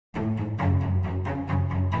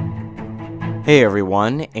Hey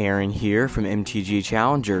everyone, Aaron here from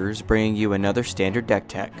MTGChallengers, bringing you another standard deck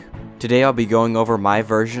tech. Today I'll be going over my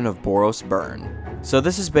version of Boros Burn. So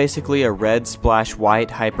this is basically a red splash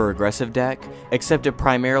white hyper aggressive deck, except it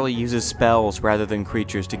primarily uses spells rather than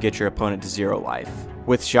creatures to get your opponent to 0 life.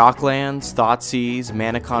 With Shocklands, Thoughtseize,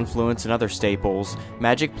 Mana Confluence, and other staples,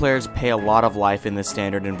 Magic players pay a lot of life in this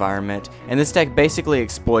standard environment, and this deck basically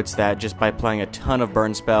exploits that just by playing a ton of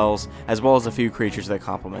burn spells, as well as a few creatures that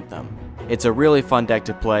complement them. It's a really fun deck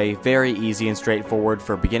to play, very easy and straightforward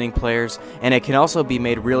for beginning players, and it can also be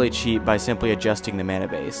made really cheap by simply adjusting the mana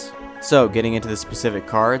base. So, getting into the specific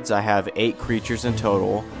cards, I have 8 creatures in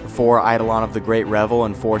total, 4 Eidolon of the Great Revel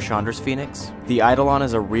and 4 Chandra's Phoenix. The Eidolon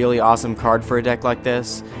is a really awesome card for a deck like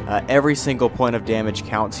this. Every single point of damage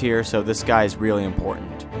counts here, so this guy is really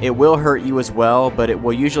important. It will hurt you as well, but it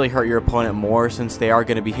will usually hurt your opponent more since they are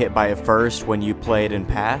going to be hit by it first when you play it and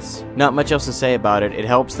pass. Not much else to say about it. It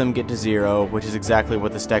helps them get to 0, which is exactly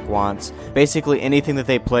what this deck wants. Basically anything that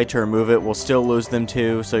they play to remove it will still lose them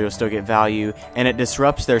 2, so you'll still get value, and it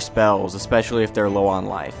disrupts their spells, especially if they're low on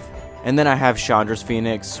life. And then I have Chandra's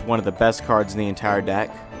Phoenix, one of the best cards in the entire deck.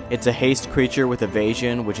 It's a haste creature with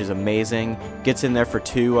evasion, which is amazing, gets in there for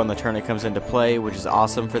 2 on the turn it comes into play, which is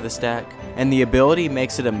awesome for this deck, and the ability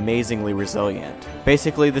makes it amazingly resilient.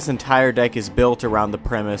 Basically, this entire deck is built around the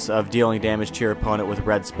premise of dealing damage to your opponent with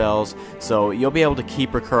red spells, so you'll be able to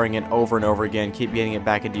keep recurring it over and over again, keep getting it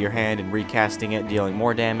back into your hand and recasting it, dealing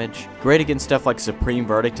more damage. Great against stuff like Supreme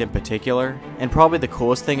Verdict in particular, and probably the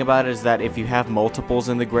coolest thing about it is that if you have multiples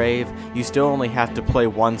in the grave, you still only have to play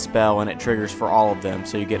one spell and it triggers for all of them,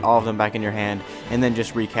 so you get all of them back in your hand, and then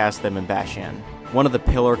just recast them and bash in. One of the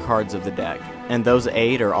pillar cards of the deck. And those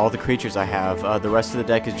 8 are all the creatures I have. The rest of the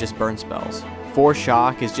deck is just burn spells. 4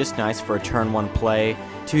 shock is just nice for a turn 1 play.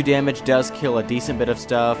 2 damage does kill a decent bit of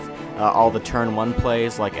stuff. All the turn 1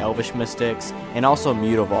 plays like Elvish Mystics, and also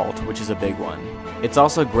Mutavault, which is a big one. It's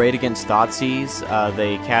also great against Thoughtseize.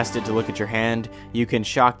 They cast it to look at your hand. You can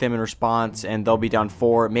shock them in response, and they'll be down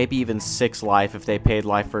 4, maybe even 6 life if they paid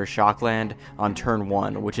life for a Shockland on turn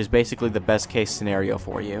 1, which is basically the best case scenario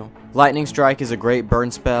for you. Lightning Strike is a great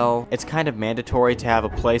burn spell. It's kind of mandatory to have a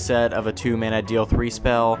playset of a 2 mana deal 3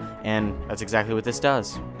 spell, and that's exactly what this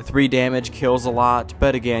does. 3 damage kills a lot,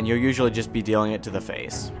 but again, you'll usually just be dealing it to the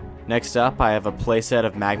face. Next up, I have a playset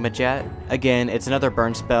of Magma Jet. Again, it's another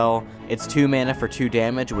burn spell. It's 2 mana for 2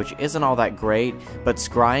 damage, which isn't all that great, but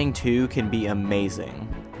scrying 2 can be amazing.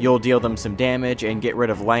 You'll deal them some damage and get rid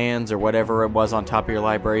of lands or whatever it was on top of your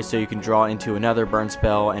library so you can draw into another burn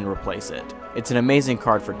spell and replace it. It's an amazing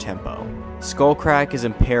card for tempo. Skullcrack is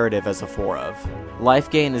imperative as a 4 of. Life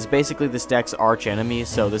gain is basically this deck's arch enemy,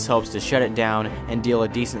 so this helps to shut it down and deal a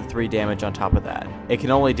decent 3 damage on top of that. It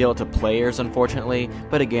can only deal it to players, unfortunately,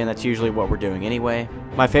 but again, that's usually what we're doing anyway.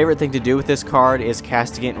 My favorite thing to do with this card is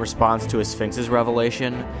casting it in response to a Sphinx's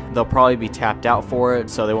Revelation. They'll probably be tapped out for it,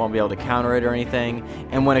 so they won't be able to counter it or anything,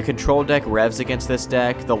 and when a control deck revs against this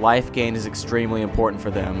deck, the life gain is extremely important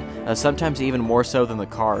for them, sometimes even more so than the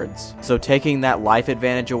cards. So taking that life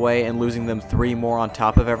advantage away and losing them 3 more on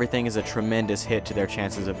top of everything is a tremendous hit to their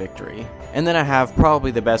chances of victory. And then I have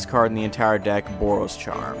probably the best card in the entire deck, Boros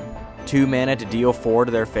Charm. 2 mana to deal 4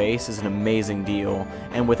 to their face is an amazing deal,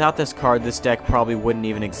 and without this card this deck probably wouldn't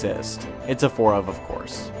even exist. It's a 4 of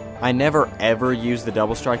course. I never ever use the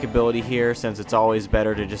double strike ability here since it's always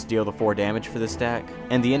better to just deal the 4 damage for this deck.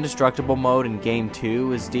 And the indestructible mode in game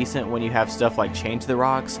 2 is decent when you have stuff like Chain to the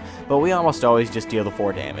Rocks, but we almost always just deal the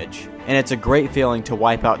 4 damage. And it's a great feeling to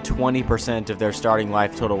wipe out 20% of their starting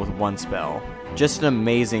life total with 1 spell. Just an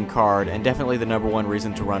amazing card, and definitely the #1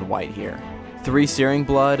 reason to run white here. 3 Searing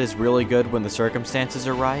Blood is really good when the circumstances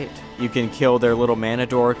are right. You can kill their little mana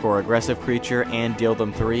dork or aggressive creature and deal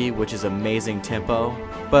them 3, which is amazing tempo.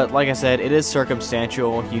 But like I said, it is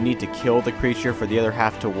circumstantial. You need to kill the creature for the other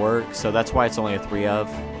half to work, so that's why it's only a 3 of.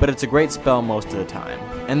 But it's a great spell most of the time.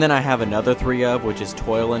 And then I have another 3 of, which is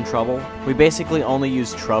Toil and Trouble. We basically only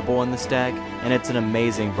use Trouble in this deck, and it's an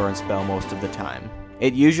amazing burn spell most of the time.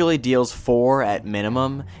 It usually deals 4 at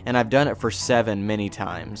minimum, and I've done it for 7 many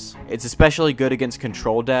times. It's especially good against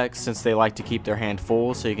control decks since they like to keep their hand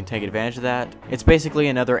full, so you can take advantage of that. It's basically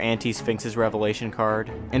another anti-Sphinx's Revelation card.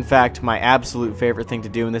 In fact, my absolute favorite thing to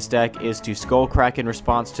do in this deck is to Skullcrack in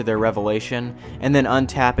response to their Revelation, and then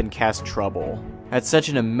untap and cast Trouble. That's such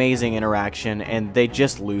an amazing interaction, and they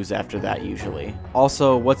just lose after that usually.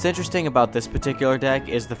 Also, what's interesting about this particular deck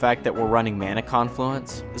is the fact that we're running Mana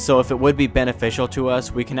Confluence, so if it would be beneficial to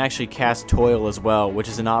us, we can actually cast Toil as well, which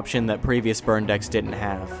is an option that previous burn decks didn't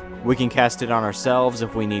have. We can cast it on ourselves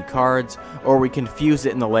if we need cards, or we can fuse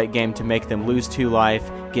it in the late game to make them lose 2 life,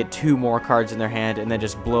 get 2 more cards in their hand, and then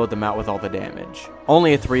just blow them out with all the damage.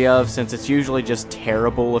 Only a 3 of, since it's usually just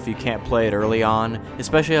terrible if you can't play it early on,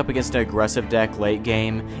 especially up against an aggressive deck late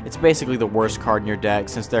game. It's basically the worst card in your deck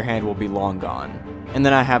since their hand will be long gone. And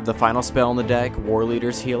then I have the final spell in the deck,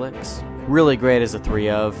 Warleader's Helix. Really great as a 3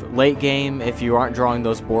 of. Late game, if you aren't drawing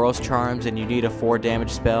those Boros Charms and you need a 4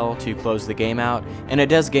 damage spell to close the game out, and it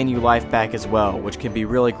does gain you life back as well, which can be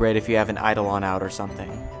really great if you have an Eidolon out or something.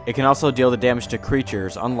 It can also deal the damage to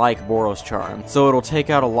creatures, unlike Boros Charm, so it'll take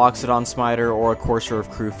out a Loxodon Smiter or a Courser of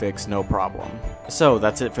Crufix no problem. So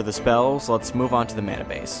that's it for the spells, let's move on to the mana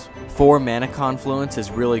base. 4 Mana Confluence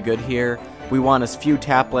is really good here. We want as few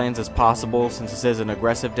tap lands as possible since this is an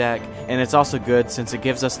aggressive deck, and it's also good since it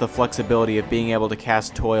gives us the flexibility of being able to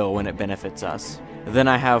cast Toil when it benefits us. Then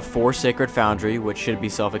I have 4 Sacred Foundry, which should be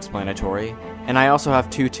self-explanatory, and I also have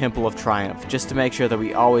 2 Temple of Triumph, just to make sure that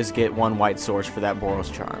we always get 1 white source for that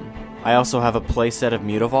Boros Charm. I also have a playset of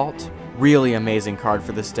Mutavault. Really amazing card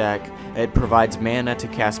for this deck. It provides mana to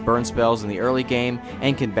cast burn spells in the early game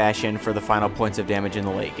and can bash in for the final points of damage in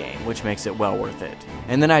the late game, which makes it well worth it.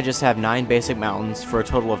 And then I just have 9 basic mountains for a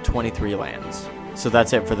total of 23 lands. So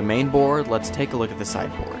that's it for the main board, let's take a look at the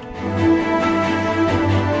sideboard.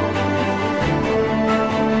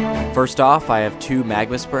 First off, I have 2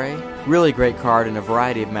 Magma Spray. Really great card in a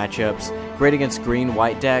variety of matchups. Great against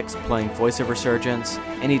green-white decks, playing Voice of Resurgence,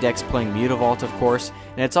 any decks playing Mutavault of course,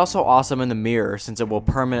 and it's also awesome in the mirror since it will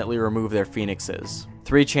permanently remove their phoenixes.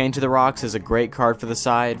 3 Chain to the Rocks is a great card for the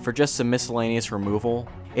side for just some miscellaneous removal.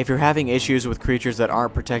 If you're having issues with creatures that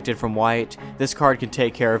aren't protected from white, this card can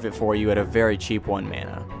take care of it for you at a very cheap 1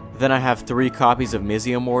 mana. Then I have 3 copies of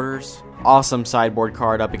Mizzium Mortars. Awesome sideboard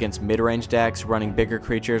card up against mid-range decks running bigger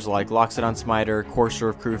creatures like Loxodon Smiter, Courser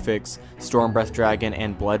of Crufix, Stormbreath Dragon,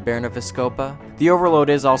 and Blood Baron of Vizkopa. The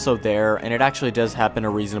overload is also there, and it actually does happen a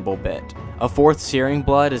reasonable bit. A 4th Searing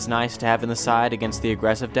Blood is nice to have in the side against the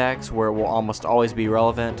aggressive decks, where it will almost always be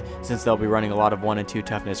relevant, since they'll be running a lot of 1 and 2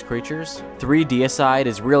 toughness creatures. 3 Deicide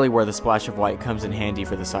is really where the splash of white comes in handy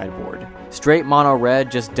for the sideboard. Straight mono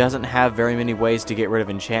red just doesn't have very many ways to get rid of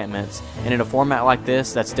enchantments, and in a format like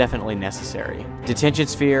this, that's definitely necessary. Detention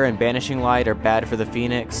Sphere and Banishing Light are bad for the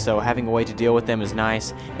Phoenix, so having a way to deal with them is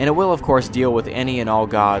nice, and it will of course deal with any and all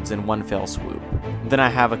gods in one fell swoop. Then I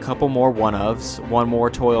have a couple more 1-ofs, 1 more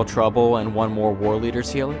Toil Trouble, and 1 more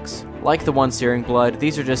Warleader's Helix. Like the 1 Searing Blood,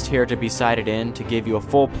 these are just here to be sided in to give you a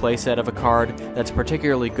full playset of a card that's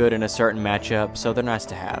particularly good in a certain matchup, so they're nice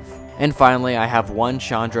to have. And finally, I have 1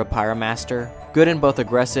 Chandra Pyromaster. Good in both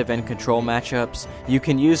aggressive and control matchups. You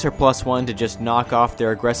can use her +1 to just knock off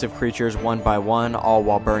their aggressive creatures 1 by 1, all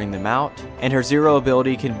while burning them out. And her 0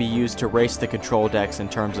 ability can be used to race the control decks in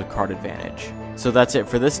terms of card advantage. So that's it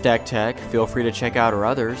for this deck tech. Feel free to check out our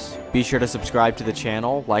others. Be sure to subscribe to the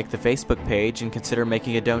channel, like the Facebook page, and consider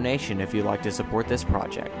making a donation if you'd like to support this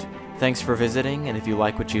project. Thanks for visiting, and if you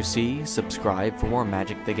like what you see, subscribe for more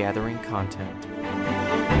Magic the Gathering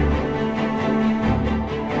content.